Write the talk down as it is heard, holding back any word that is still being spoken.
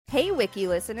Hey, Wiki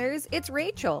listeners, it's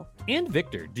Rachel. And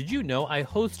Victor, did you know I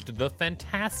host the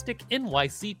fantastic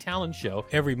NYC Talent Show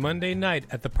every Monday night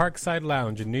at the Parkside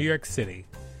Lounge in New York City?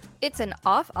 It's an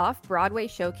off-Broadway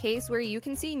showcase where you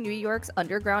can see New York's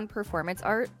underground performance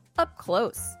art up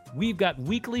close. We've got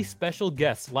weekly special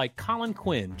guests like Colin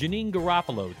Quinn, Janine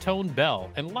Garofalo, Tone Bell,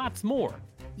 and lots more.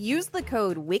 Use the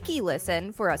code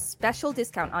WIKILISTEN for a special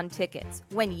discount on tickets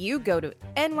when you go to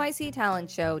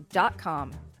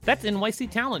nyctalentshow.com. That's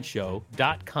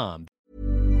nyctalentshow.com.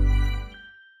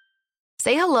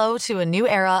 Say hello to a new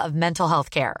era of mental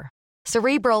health care.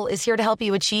 Cerebral is here to help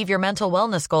you achieve your mental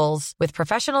wellness goals with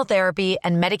professional therapy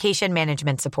and medication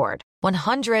management support.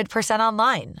 100%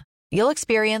 online. You'll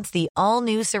experience the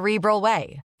all-new Cerebral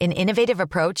Way, an innovative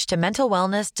approach to mental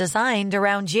wellness designed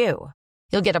around you.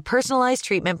 You'll get a personalized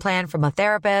treatment plan from a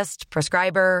therapist,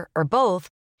 prescriber, or both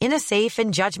in a safe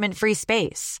and judgment-free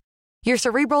space. Your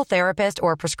Cerebral therapist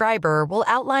or prescriber will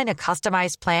outline a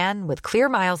customized plan with clear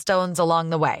milestones along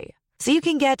the way, so you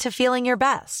can get to feeling your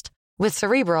best. With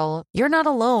Cerebral, you're not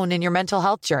alone in your mental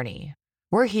health journey.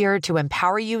 We're here to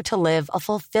empower you to live a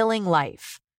fulfilling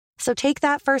life. So take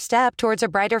that first step towards a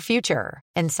brighter future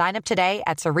and sign up today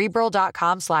at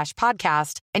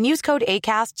Cerebral.com/podcast and use code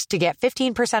ACAST to get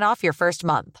 15% off your first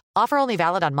month. Offer only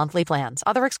valid on monthly plans.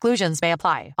 Other exclusions may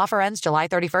apply. Offer ends July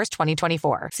 31st,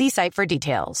 2024. See site for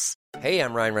details. Hey,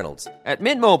 I'm Ryan Reynolds. At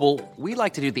Mint Mobile, we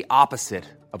like to do the opposite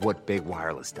of what Big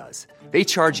Wireless does. They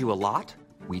charge you a lot.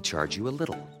 We charge you a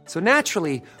little. So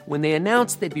naturally, when they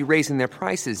announced they'd be raising their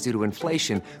prices due to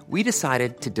inflation, we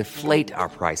decided to deflate our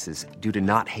prices due to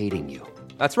not hating you.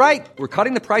 That's right. We're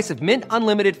cutting the price of Mint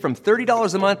Unlimited from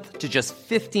 $30 a month to just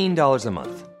 $15 a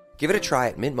month. Give it a try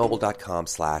at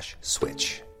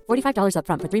mintmobile.com/switch. $45 up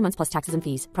front for 3 months plus taxes and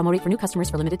fees. Promo rate for new customers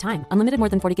for limited time. Unlimited more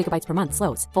than 40 gigabytes per month.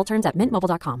 Slows full terms at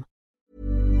mintmobile.com.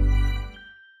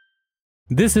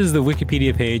 This is the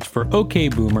Wikipedia page for OK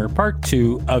Boomer, part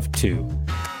 2 of 2.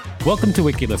 Welcome to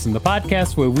WikiListen, the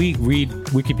podcast where we read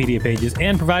Wikipedia pages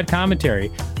and provide commentary.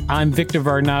 I'm Victor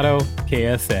Varnado,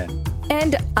 KSN.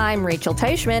 And I'm Rachel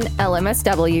Teichman,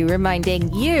 LMSW,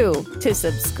 reminding you to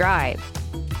subscribe.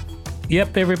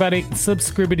 Yep, everybody,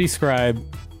 subscribe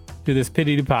to this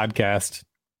pity podcast.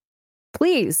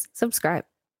 Please subscribe.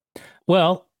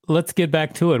 Well, let's get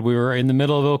back to it. We were in the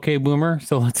middle of OK Boomer,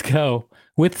 so let's go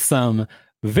with some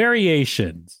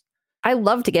variations. I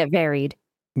love to get varied.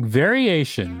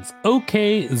 Variations.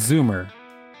 OK Zoomer.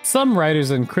 Some writers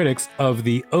and critics of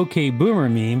the OK Boomer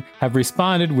meme have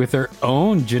responded with their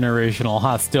own generational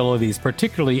hostilities,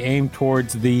 particularly aimed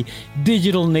towards the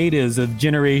digital natives of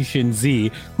Generation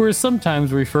Z, who are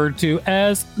sometimes referred to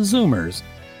as Zoomers.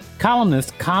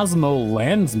 Columnist Cosmo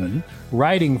Landsman,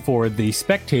 writing for The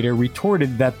Spectator,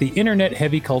 retorted that the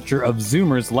internet-heavy culture of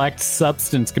Zoomers lacked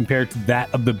substance compared to that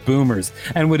of the Boomers,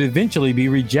 and would eventually be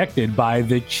rejected by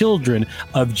the children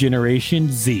of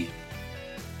Generation Z.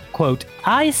 Quote,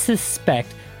 I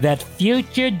suspect that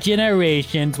future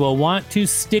generations will want to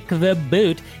stick the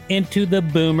boot into the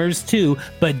Boomers too,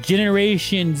 but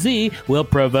Generation Z will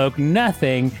provoke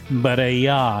nothing but a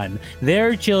yawn.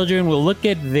 Their children will look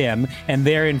at them and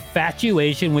their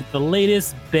infatuation with the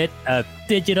latest bit of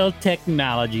digital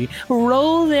technology,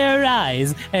 roll their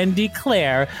eyes and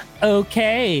declare,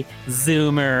 okay,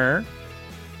 Zoomer.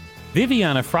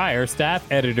 Viviana Fryer, staff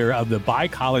editor of the By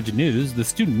College News, the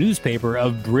student newspaper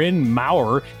of Bryn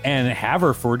Mawr and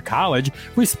Haverford College,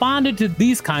 responded to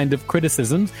these kind of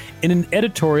criticisms in an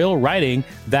editorial writing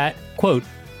that, quote,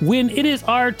 when it is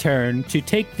our turn to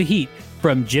take the heat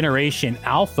from Generation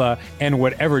Alpha and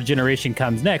whatever generation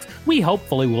comes next, we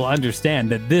hopefully will understand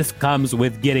that this comes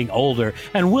with getting older,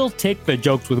 and we'll take the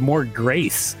jokes with more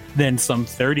grace than some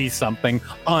 30-something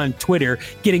on Twitter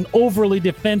getting overly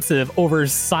defensive over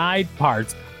side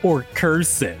parts or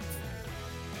cursive.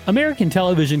 American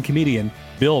television comedian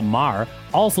Bill Maher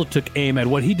also took aim at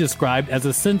what he described as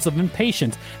a sense of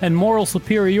impatience and moral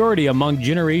superiority among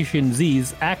Generation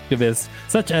Z's activists,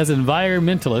 such as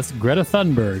environmentalist Greta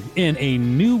Thunberg, in a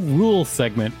new rules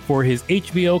segment for his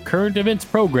HBO current events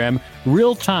program,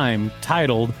 Real Time,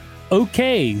 titled,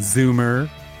 Okay, Zoomer.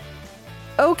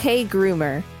 Okay,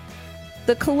 Groomer.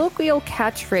 The colloquial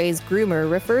catchphrase groomer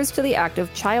refers to the act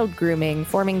of child grooming,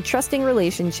 forming trusting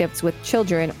relationships with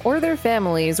children or their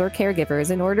families or caregivers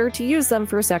in order to use them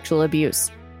for sexual abuse.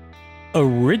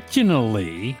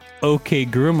 Originally, OK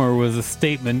Groomer was a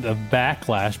statement of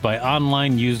backlash by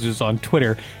online users on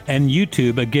Twitter and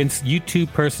YouTube against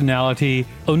YouTube personality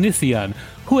Onision,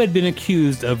 who had been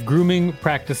accused of grooming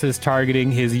practices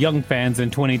targeting his young fans in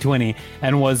 2020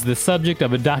 and was the subject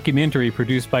of a documentary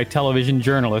produced by television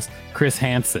journalist Chris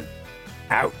Hansen.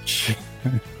 Ouch.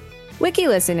 Wiki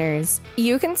listeners,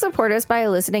 you can support us by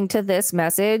listening to this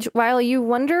message while you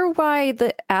wonder why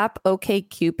the app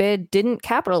OkCupid didn't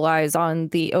capitalize on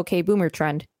the OK Boomer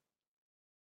trend.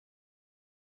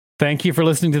 Thank you for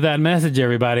listening to that message,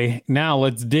 everybody. Now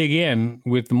let's dig in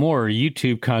with more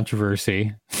YouTube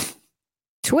controversy.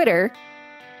 Twitter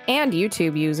and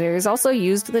YouTube users also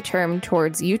used the term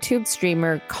towards YouTube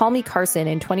streamer Call Me Carson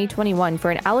in 2021 for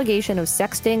an allegation of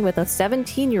sexting with a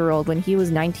 17-year-old when he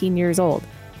was 19 years old.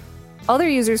 Other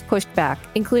users pushed back,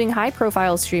 including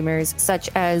high-profile streamers such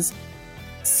as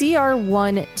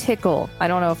CR1 Tickle. I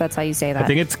don't know if that's how you say that. I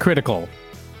think it's critical.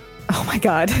 Oh my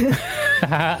God.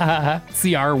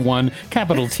 CR1,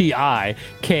 capital TIKAL.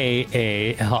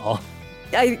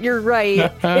 You're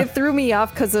right. It threw me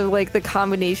off because of like the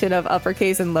combination of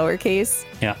uppercase and lowercase.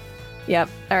 Yeah. Yep.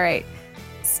 All right.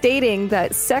 Stating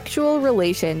that sexual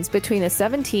relations between a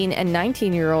 17 and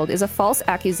 19-year-old is a false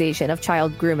accusation of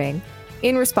child grooming.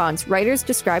 In response, writers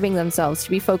describing themselves to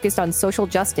be focused on social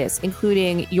justice,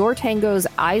 including Your Tango's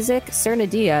Isaac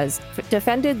Cernadiaz,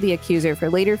 defended the accuser for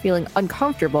later feeling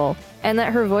uncomfortable and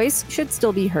that her voice should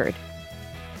still be heard.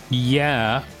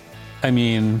 Yeah. I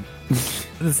mean,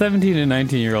 the 17 and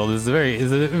 19-year-old is a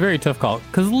very tough call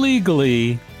because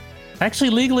legally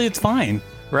it's fine,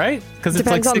 right? Because it's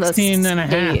like 16 and a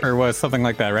half or what, something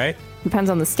like that, right?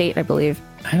 Depends on the state, I believe.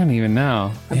 I don't even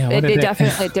know. Yeah, it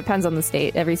definitely depends on the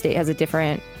state. Every state has a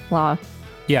different law.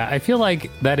 Yeah, I feel like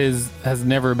that has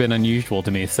never been unusual to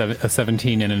me, a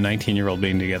 17 and a 19-year-old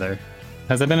being together.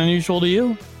 Has that been unusual to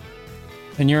you?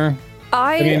 And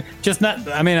I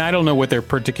don't know what their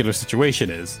particular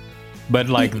situation is, but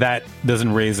like that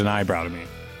doesn't raise an eyebrow to me.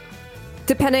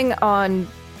 Depending on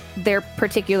their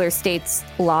particular state's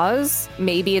laws,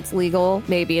 maybe it's legal,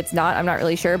 maybe it's not. I'm not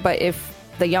really sure, but if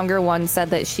the younger one said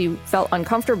that she felt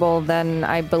uncomfortable, then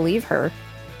I believe her.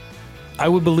 I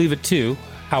would believe it too.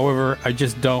 However, I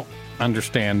just don't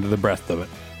understand the breadth of it.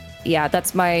 Yeah,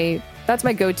 that's my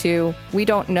go-to. We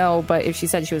don't know, but if she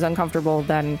said she was uncomfortable,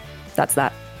 then that's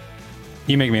that.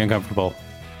 You make me uncomfortable,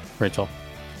 Rachel.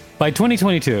 By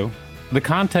 2022, the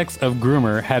context of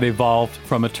groomer had evolved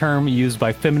from a term used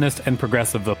by feminists and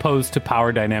progressives opposed to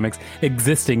power dynamics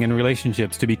existing in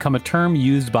relationships to become a term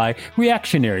used by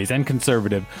reactionaries and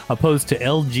conservative opposed to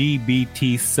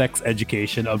LGBT sex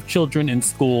education of children in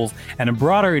schools and a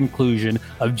broader inclusion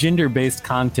of gender-based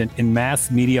content in mass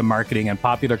media marketing and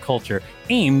popular culture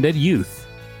aimed at youth.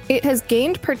 It has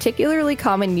gained particularly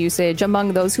common usage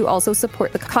among those who also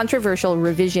support the controversial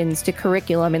revisions to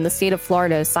curriculum in the state of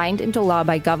Florida signed into law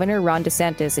by Governor Ron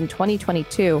DeSantis in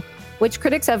 2022, which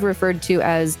critics have referred to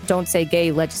as Don't Say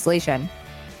Gay legislation.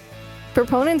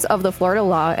 Proponents of the Florida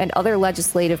law and other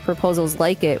legislative proposals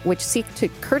like it, which seek to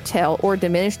curtail or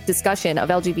diminish discussion of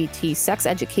LGBT sex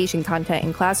education content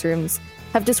in classrooms,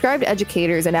 have described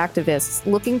educators and activists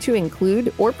looking to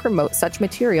include or promote such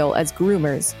material as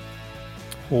groomers.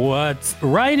 What's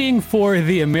writing for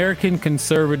the American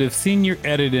Conservative senior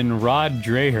editor Rod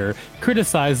Dreher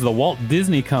criticized the Walt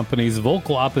Disney Company's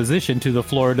vocal opposition to the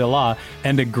Florida law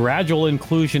and a gradual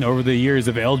inclusion over the years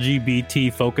of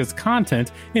LGBT-focused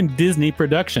content in Disney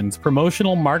productions,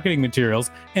 promotional marketing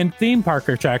materials, and theme park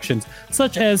attractions,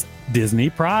 such as Disney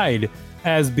Pride,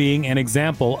 as being an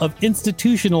example of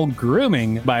institutional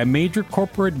grooming by a major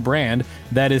corporate brand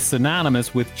that is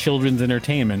synonymous with children's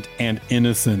entertainment and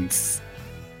innocence.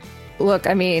 Look,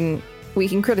 I mean, we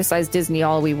can criticize Disney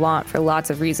all we want for lots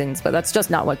of reasons, but that's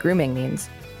just not what grooming means.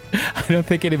 I don't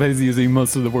think anybody's using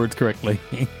most of the words correctly.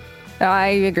 I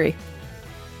agree.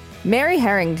 Mary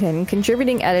Harrington,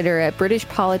 contributing editor at British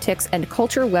politics and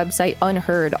culture website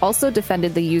Unheard, also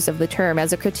defended the use of the term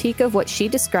as a critique of what she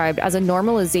described as a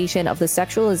normalization of the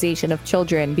sexualization of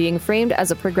children being framed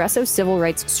as a progressive civil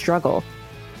rights struggle.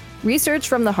 Research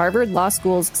from the Harvard Law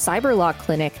School's Cyber Law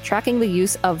Clinic tracking the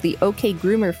use of the OK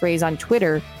Groomer phrase on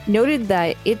Twitter noted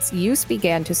that its use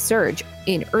began to surge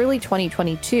in early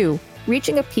 2022,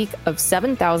 reaching a peak of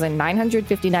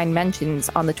 7,959 mentions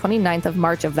on the 29th of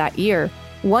March of that year,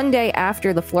 one day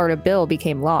after the Florida bill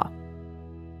became law.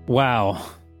 Wow.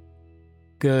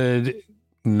 Good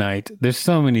night. There's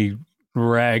so many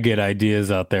ragged ideas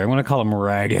out there. I want to call them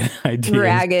ragged ideas.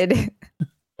 Ragged.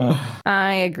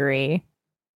 I agree.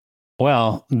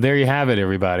 Well, there you have it,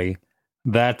 everybody.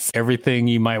 That's everything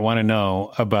you might want to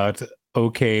know about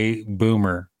OK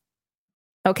Boomer.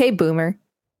 Okay, Boomer.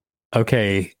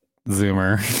 Okay,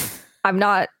 Zoomer. I'm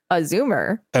not a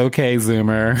Zoomer. Okay,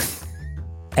 Zoomer.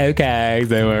 Okay,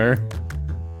 Zoomer.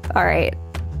 All right.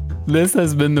 This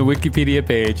has been the Wikipedia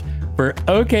page for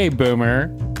OK Boomer,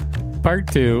 part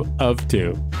 2 of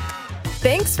 2.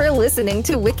 Thanks for listening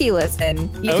to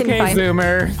WikiListen. Okay,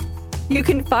 Zoomer. You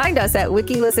can find us at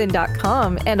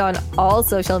wikilisten.com and on all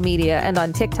social media and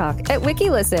on TikTok at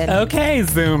WikiListen. Okay,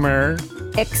 Zoomer.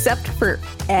 Except for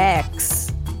X,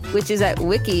 which is at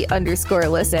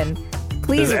wiki_listen.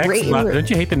 Please Does X rate not- and Don't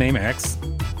you hate the name X?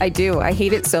 I do. I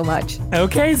hate it so much.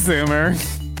 Okay, Zoomer.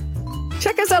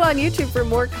 Check us out on YouTube for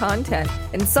more content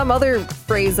and some other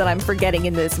phrase that I'm forgetting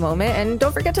in this moment. And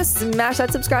don't forget to smash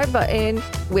that subscribe button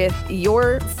with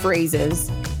your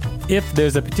phrases. If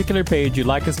there's a particular page you'd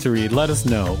like us to read, let us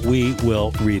know. We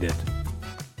will read it.